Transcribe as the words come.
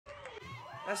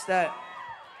That's that.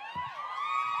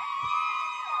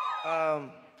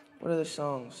 What other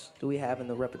songs do we have in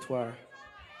the repertoire?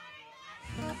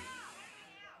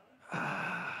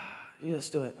 Yeah, let's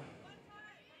do it.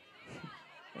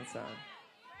 That's on.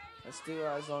 Let's do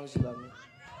As Long As You Love Me.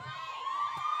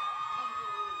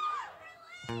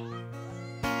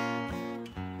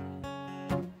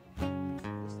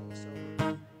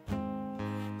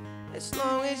 As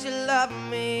long as you love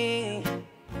me,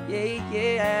 yeah,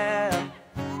 yeah,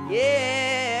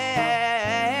 yeah.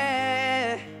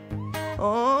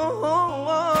 Oh, oh,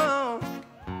 oh.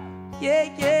 Yeah,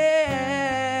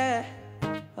 yeah.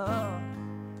 Oh.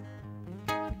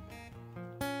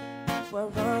 We're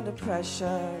under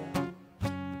pressure.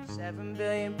 7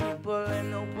 billion people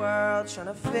in the world trying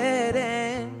to fit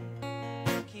in.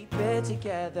 Keep it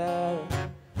together.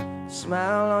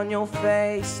 Smile on your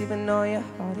face even though your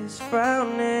heart is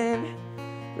frowning.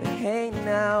 But hey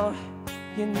now,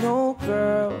 you know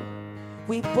girl,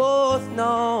 we both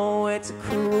know it's a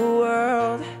cruel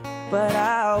world. But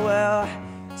I will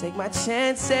take my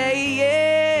chance, say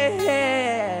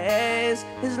yes.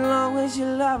 As long as you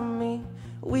love me,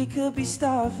 we could be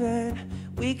starving,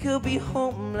 we could be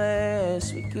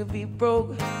homeless, we could be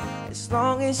broke. As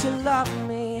long as you love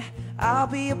me, I'll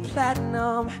be a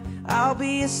platinum, I'll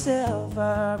be a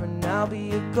silver, and I'll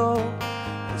be a gold.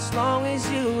 As long as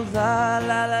you la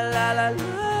la la la la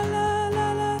la la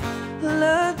la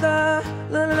la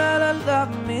la la la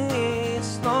love me.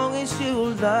 As long as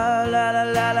you la la la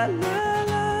la la la la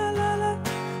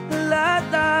la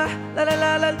la la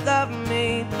la la love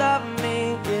me,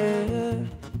 yeah.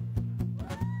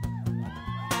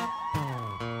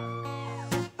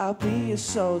 I'll be a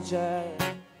soldier,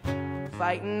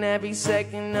 fighting every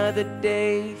second of the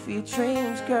day for your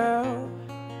dreams, girl.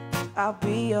 I'll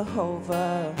be a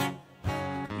hover.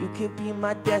 You could be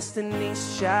my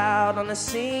destiny's child on the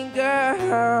scene,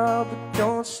 girl. But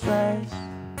don't stress,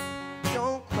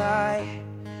 don't cry.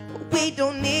 We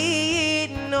don't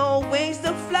need no wings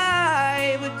to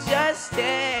fly, but just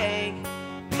take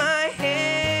my hand.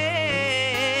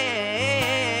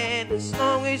 As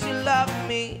long as you love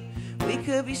me, we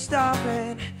could be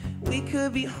starving, we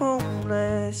could be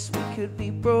homeless, we could be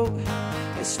broke.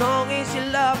 As long as you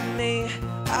love me,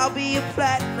 I'll be a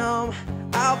platinum,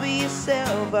 I'll be a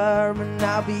silver, and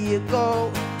I'll be a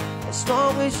gold. As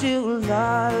long as you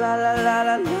la la la la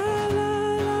la la la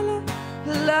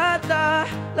la la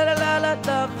la la la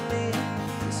love me.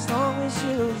 As long as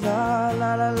you la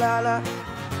la la la la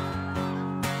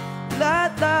la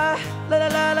la la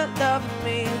la la love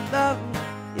me, love me.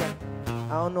 Yeah.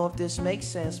 I don't know if this makes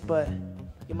sense, but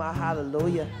you're my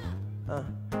hallelujah.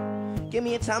 Give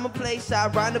me a time and place, I'll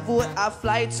rendezvous it, I'll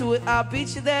fly to it, I'll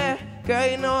beat you there. Girl,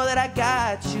 you know that I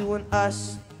got you and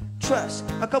us. Trust,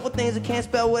 a couple things I can't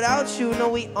spell without you. Know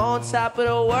we on top of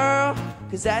the world,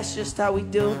 cause that's just how we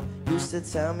do. Used to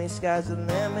tell me sky's the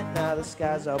limit, now the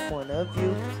sky's our point of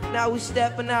view. Now we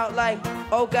stepping out like,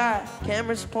 oh God,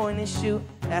 cameras point and shoot.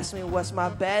 Ask me what's my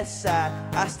best side,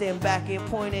 I stand back and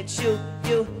point at you.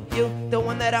 You, the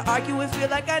one that I argue with, feel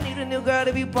like I need a new girl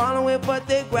to be balling with. But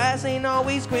the grass ain't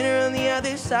always greener on the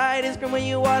other side. It's green when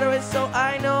you water it, so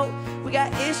I know we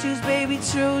got issues, baby,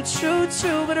 true, true,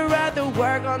 true. But I'd rather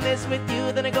work on this with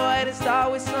you than to go ahead and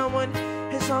start with someone.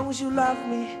 As long as you love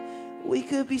me, we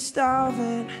could be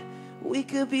starving, we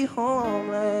could be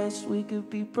homeless, we could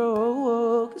be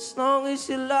broke. As long as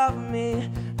you love me,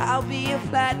 I'll be a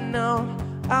platinum,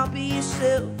 I'll be a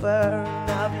silver,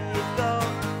 and I'll be a gold.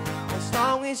 As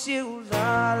long as you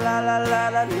la la la la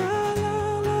la la la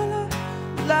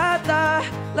la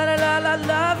la la la la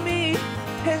love me.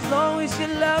 As long as you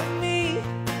love me,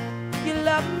 you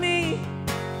love me,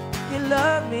 you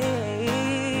love me,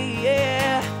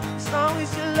 yeah. As long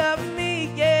as you love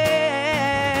me,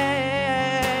 yeah.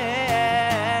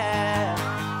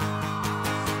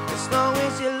 As long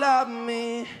as you love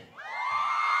me.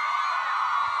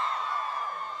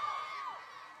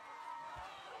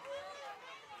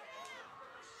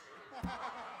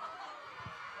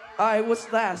 All right,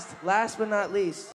 what's last? Last but not least.